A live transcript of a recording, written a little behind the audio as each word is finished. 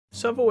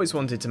So I've always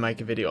wanted to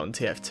make a video on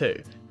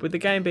TF2, but with the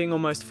game being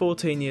almost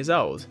 14 years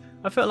old,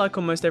 I felt like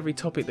almost every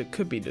topic that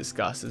could be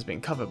discussed has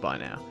been covered by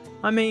now.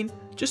 I mean,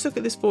 just look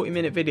at this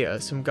 40-minute video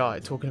of some guy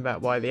talking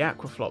about why the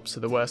aquaflops are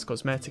the worst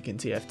cosmetic in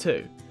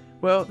TF2.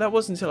 Well, that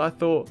wasn't until I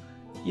thought,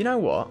 you know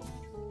what,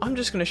 I'm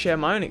just going to share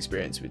my own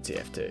experience with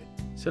TF2,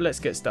 so let's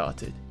get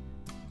started.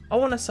 I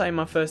want to say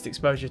my first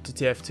exposure to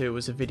TF2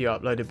 was a video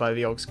uploaded by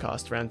the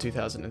Ogscast around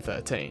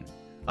 2013.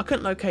 I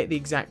couldn't locate the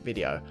exact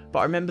video, but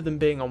I remember them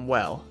being on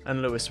Well,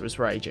 and Lewis was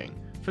raging.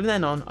 From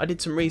then on, I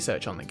did some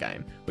research on the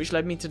game, which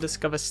led me to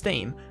discover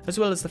Steam, as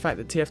well as the fact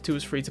that TF2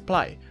 was free to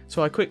play,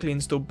 so I quickly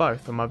installed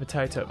both on my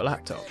potato of a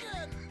laptop.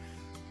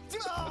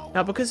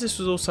 Now, because this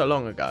was all so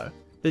long ago,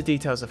 the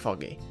details are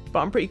foggy, but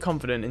I'm pretty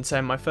confident in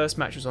saying my first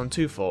match was on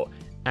 2-Fort,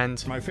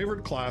 and my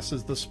favorite class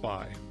is the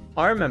Spy.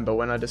 I remember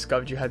when I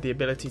discovered you had the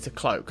ability to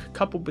cloak,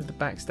 coupled with the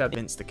backstab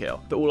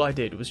insta-kill, that all I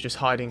did was just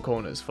hide in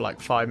corners for like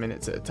 5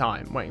 minutes at a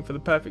time, waiting for the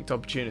perfect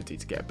opportunity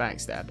to get a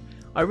backstab.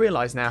 I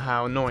realise now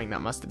how annoying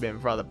that must have been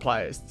for other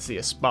players to see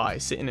a spy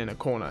sitting in a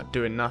corner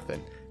doing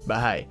nothing,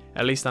 but hey,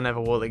 at least I never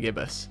wore the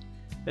gibbous.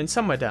 Then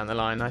somewhere down the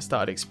line I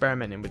started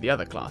experimenting with the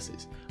other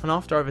classes, and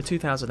after over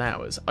 2,000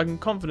 hours I can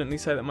confidently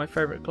say that my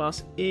favourite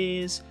class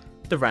is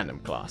the random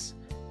class.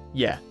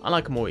 Yeah, I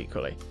like them all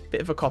equally,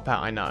 bit of a cop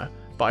out I know,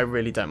 but I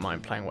really don't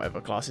mind playing whatever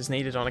class is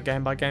needed on a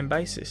game by game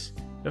basis.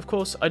 Of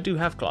course, I do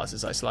have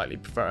classes I slightly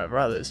prefer over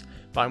others,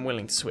 but I'm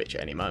willing to switch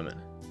at any moment.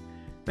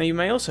 Now you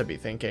may also be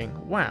thinking,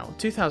 wow,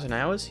 2,000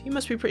 hours? You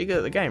must be pretty good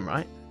at the game,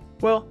 right?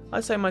 Well,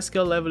 I'd say my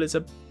skill level is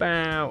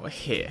about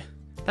here.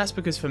 That's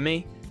because for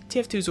me,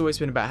 TF2's always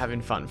been about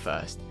having fun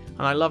first,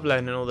 and I love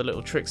learning all the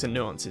little tricks and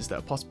nuances that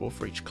are possible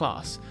for each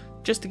class,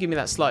 just to give me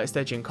that slightest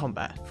edge in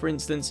combat. For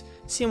instance,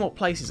 seeing what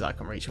places I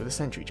can reach with a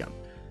sentry jump,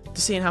 to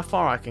seeing how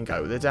far I can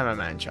go with a demo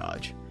man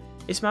charge.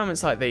 It's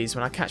moments like these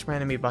when I catch my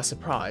enemy by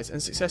surprise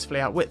and successfully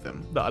outwit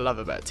them that I love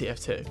about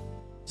TF2.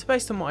 So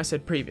based on what I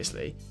said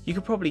previously, you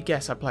could probably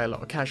guess I play a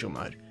lot of casual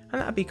mode,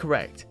 and that'd be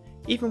correct.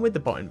 Even with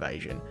the bot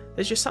invasion,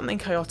 there's just something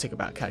chaotic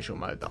about casual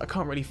mode that I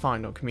can't really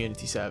find on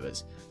community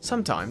servers.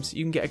 Sometimes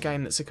you can get a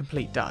game that's a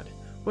complete dud,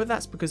 whether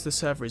that's because the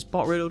server is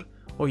bot riddled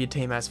or your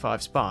team has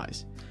 5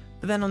 spies.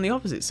 But then on the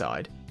opposite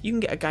side, you can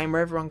get a game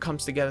where everyone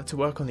comes together to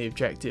work on the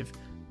objective,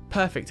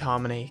 perfect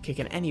harmony,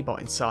 kicking any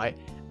bot in sight,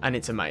 and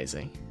it's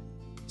amazing.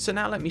 So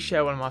now let me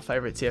share one of my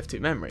favourite TF2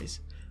 memories.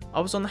 I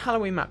was on the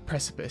Halloween map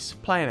Precipice,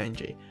 playing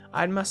NG.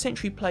 I had my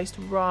sentry placed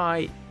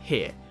right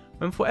here,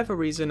 when for whatever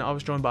reason I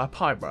was joined by a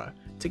Pyro.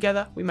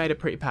 Together we made a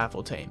pretty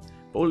powerful team,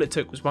 but all it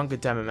took was one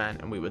good demo man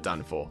and we were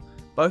done for.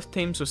 Both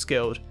teams were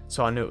skilled,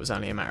 so I knew it was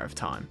only a matter of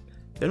time.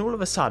 Then all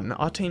of a sudden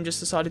our team just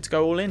decided to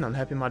go all in on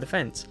helping my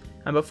defence,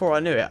 and before I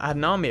knew it I had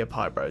an army of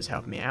Pyros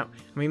helping me out,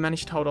 and we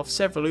managed to hold off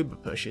several Uber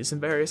pushes and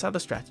various other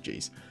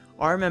strategies.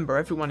 I remember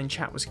everyone in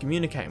chat was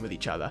communicating with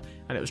each other,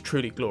 and it was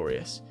truly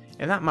glorious.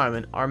 In that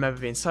moment I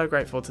remember being so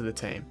grateful to the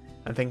team,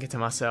 and thinking to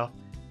myself,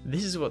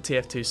 this is what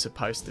TF2 is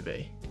supposed to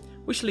be.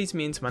 Which leads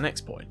me into my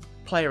next point,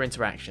 player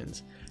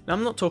interactions. Now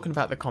I'm not talking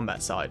about the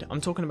combat side, I'm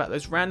talking about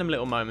those random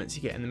little moments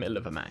you get in the middle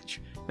of a match.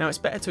 Now it's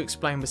better to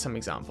explain with some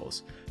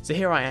examples. So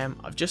here I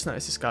am, I've just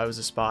noticed this guy was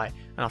a spy,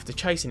 and after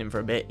chasing him for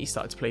a bit he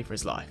started to plead for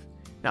his life.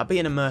 Now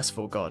being a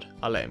merciful god,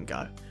 I let him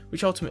go,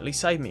 which ultimately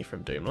saved me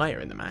from doom later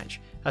in the match,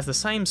 as the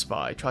same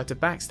spy tried to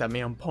backstab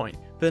me on point,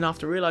 but then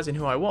after realising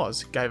who I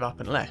was, gave up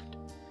and left.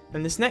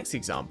 Then this next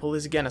example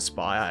is again a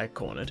spy I had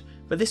cornered,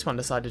 but this one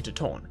decided to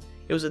taunt.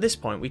 It was at this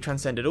point we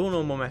transcended all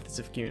normal methods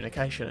of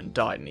communication and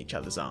died in each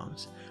other's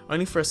arms,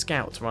 only for a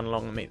scout to run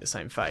along and meet the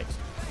same fate.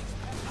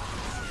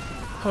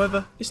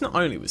 However, it's not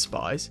only with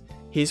spies.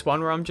 Here's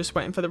one where I'm just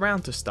waiting for the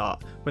round to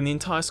start, when the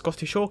entire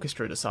Scottish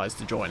orchestra decides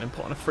to join and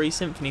put on a free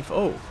symphony for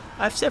all.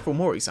 I have several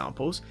more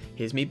examples.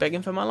 Here's me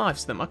begging for my life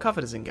so that my cover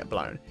doesn't get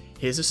blown.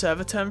 Here's a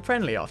server turned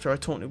friendly after I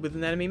taunted with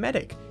an enemy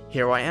medic.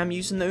 Here I am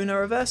using the Uno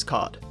reverse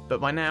card, but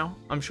by now,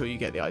 I'm sure you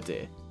get the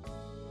idea.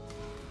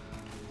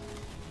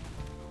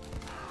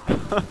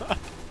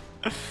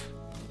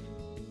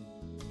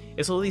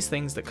 It's all these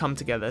things that come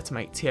together to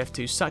make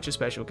TF2 such a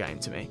special game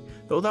to me,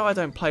 that although I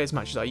don't play as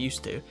much as I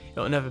used to,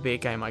 it'll never be a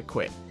game I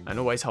quit, and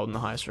always hold in the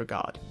highest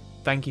regard.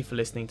 Thank you for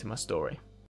listening to my story.